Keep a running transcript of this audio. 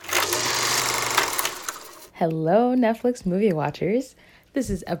Hello, Netflix movie watchers. This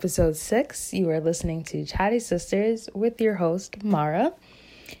is episode 6. You are listening to Chatty Sisters with your host, Mara.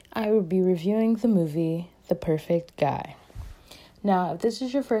 I will be reviewing the movie, The Perfect Guy. Now, if this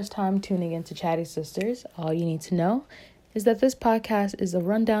is your first time tuning into Chatty Sisters, all you need to know is that this podcast is a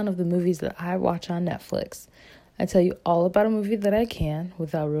rundown of the movies that I watch on Netflix. I tell you all about a movie that I can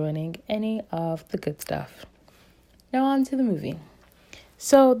without ruining any of the good stuff. Now on to the movie.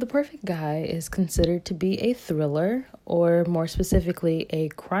 So, The Perfect Guy is considered to be a thriller, or more specifically, a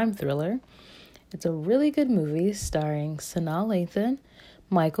crime thriller. It's a really good movie starring Sanaa Lathan,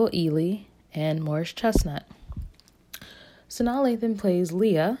 Michael Ealy, and Morris Chestnut. Sanaa Lathan plays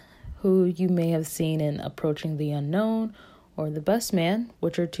Leah, who you may have seen in Approaching the Unknown or The Best Man,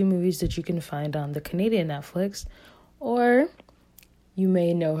 which are two movies that you can find on the Canadian Netflix, or you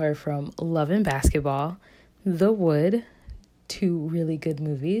may know her from Love and Basketball, The Wood, two really good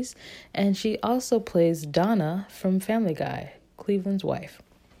movies, and she also plays Donna from Family Guy, Cleveland's wife.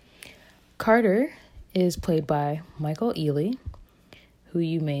 Carter is played by Michael Ealy, who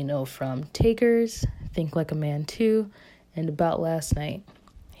you may know from Takers, Think Like a Man 2, and About Last Night.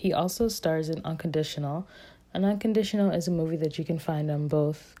 He also stars in Unconditional, and Unconditional is a movie that you can find on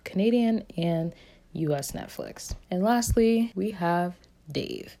both Canadian and US Netflix. And lastly, we have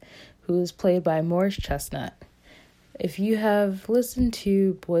Dave, who is played by Morris Chestnut. If you have listened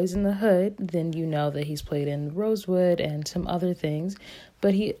to Boys in the Hood, then you know that he's played in Rosewood and some other things,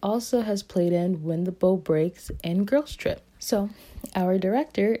 but he also has played in When the Boat Breaks and Girls Trip. So, our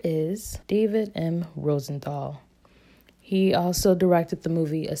director is David M. Rosenthal. He also directed the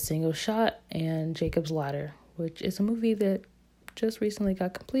movie A Single Shot and Jacob's Ladder, which is a movie that just recently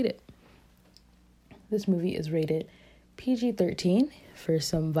got completed. This movie is rated PG-13 for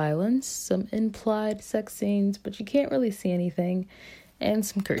some violence, some implied sex scenes, but you can't really see anything, and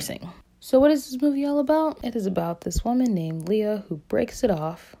some cursing. So what is this movie all about? It is about this woman named Leah who breaks it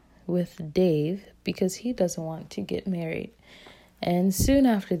off with Dave because he doesn't want to get married. And soon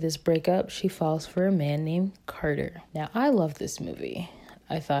after this breakup, she falls for a man named Carter. Now, I love this movie.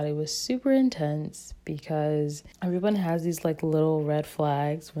 I thought it was super intense because everyone has these little red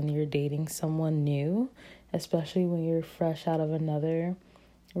flags when you're dating someone new, especially when you're fresh out of another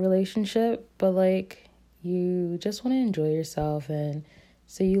relationship, but you just want to enjoy yourself, and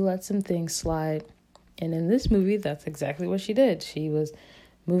so you let some things slide. And in this movie, that's exactly what she did. She was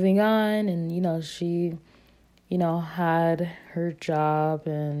moving on, and she had her job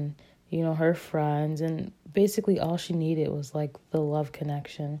and her friends, and basically all she needed was the love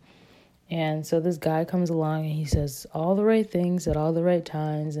connection. And so this guy comes along and he says all the right things at all the right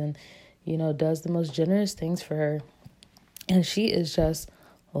times, and does the most generous things for her. And she is just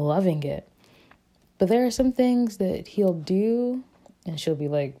loving it. But there are some things that he'll do and she'll be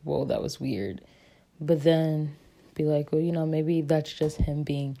like, whoa, that was weird. But then be like, well, maybe that's just him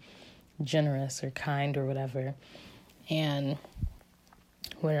being generous or kind or whatever. And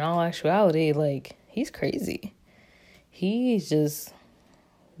when in all actuality, he's crazy. He's just,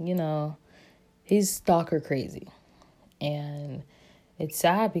 he's stalker crazy. And it's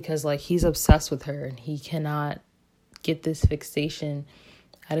sad because he's obsessed with her and he cannot get this fixation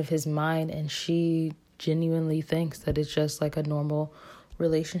out of his mind, and she genuinely thinks that it's just a normal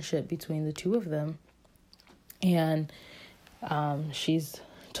relationship between the two of them. And she's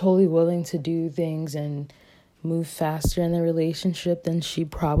totally willing to do things and move faster in the relationship than she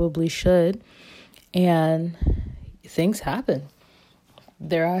probably should. And things happen.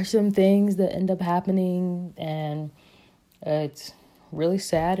 There are some things that end up happening, and it's really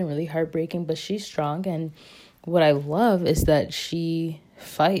sad and really heartbreaking, but she's strong. And what I love is that she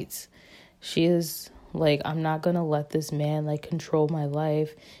fights. She is I'm not gonna let this man control my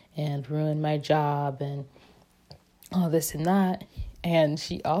life and ruin my job and all this and that. And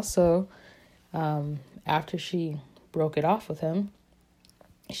she also, after she broke it off with him,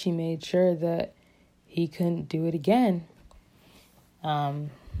 she made sure that he couldn't do it again,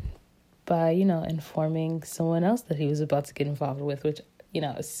 by informing someone else that he was about to get involved with, which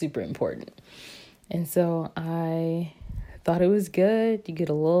is super important. And so I thought it was good. You get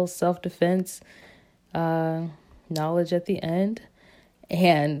a little self-defense knowledge at the end,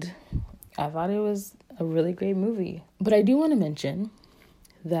 and I thought it was a really great movie. But I do want to mention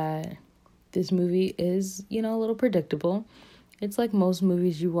that this movie is a little predictable. It's like most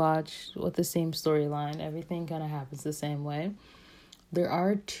movies you watch with the same storyline. Everything kind of happens the same way. There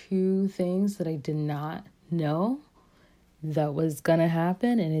are two things that I did not know that was gonna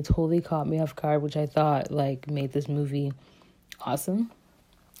happen, and it totally caught me off guard, which I thought made this movie awesome.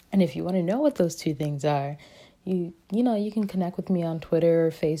 And if you want to know what those two things are, you can connect with me on Twitter or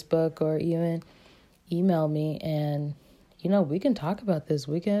Facebook, or even email me and, we can talk about this.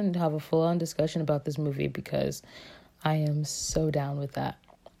 We can have a full-on discussion about this movie because I am so down with that.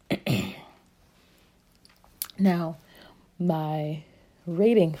 Now, my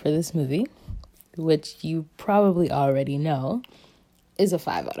rating for this movie, which you probably already know, is a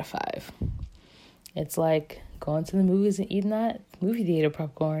 5 out of 5. It's like going to the movies and eating that movie theater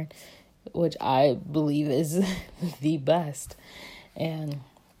popcorn, which I believe is the best. And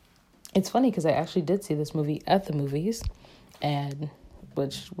it's funny because I actually did see this movie at the movies, and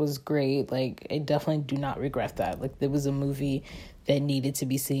which was great. Like, I definitely do not regret that. Like, there was a movie that needed to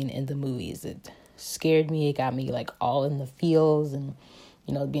be seen in the movies. It scared me. It got me like all in the feels and,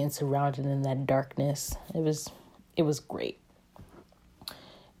 being surrounded in that darkness. It was great.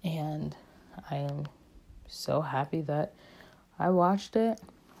 And I am so happy that I watched it.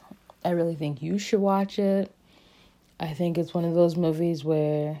 I really think you should watch it. I think it's one of those movies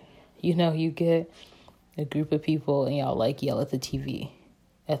where, you get a group of people and y'all yell at the TV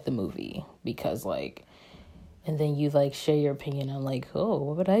at the movie because and then you share your opinion on oh,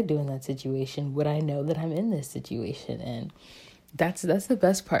 what would I do in that situation? Would I know that I'm in this situation? And that's the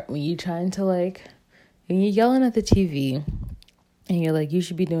best part when you trying to when you're yelling at the TV and you're you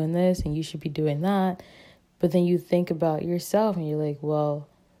should be doing this and you should be doing that. But then you think about yourself and you're well,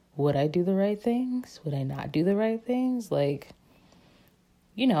 would I do the right things? Would I not do the right things? How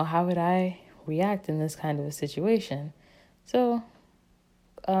would I react in this kind of a situation? So,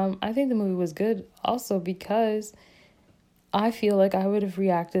 I think the movie was good also because I feel like I would have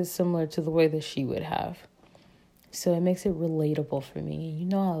reacted similar to the way that she would have. So it makes it relatable for me.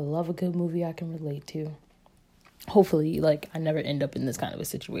 I love a good movie I can relate to. Hopefully, I never end up in this kind of a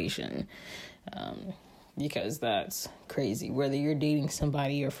situation. Because that's crazy. Whether you're dating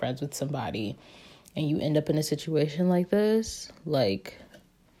somebody or friends with somebody and you end up in a situation like this,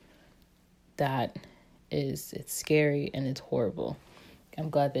 it's scary and it's horrible. I'm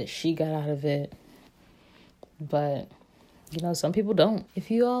glad that she got out of it. But, some people don't. If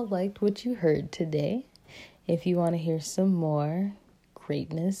you all liked what you heard today, if you want to hear some more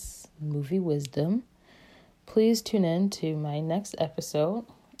greatness, movie wisdom, please tune in to my next episode.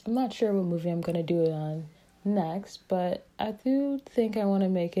 I'm not sure what movie I'm going to do it on next, but I do think I want to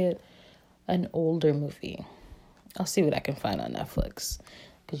make it an older movie. I'll see what I can find on Netflix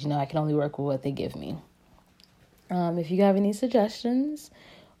because, I can only work with what they give me. If you have any suggestions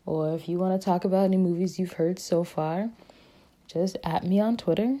or if you want to talk about any movies you've heard so far, just at me on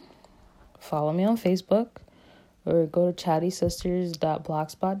Twitter, follow me on Facebook, or go to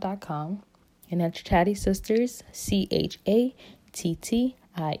chattysisters.blogspot.com. And that's Chatty Sisters, ChatTie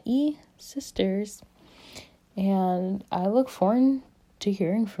Sisters. And I look forward to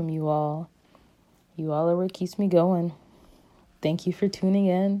hearing from you all. You all are what keeps me going. Thank you for tuning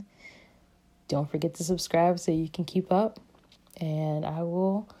in. Don't forget to subscribe so you can keep up. And I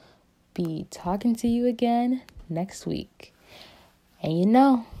will be talking to you again next week.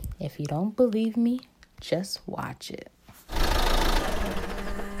 And if you don't believe me, just watch it.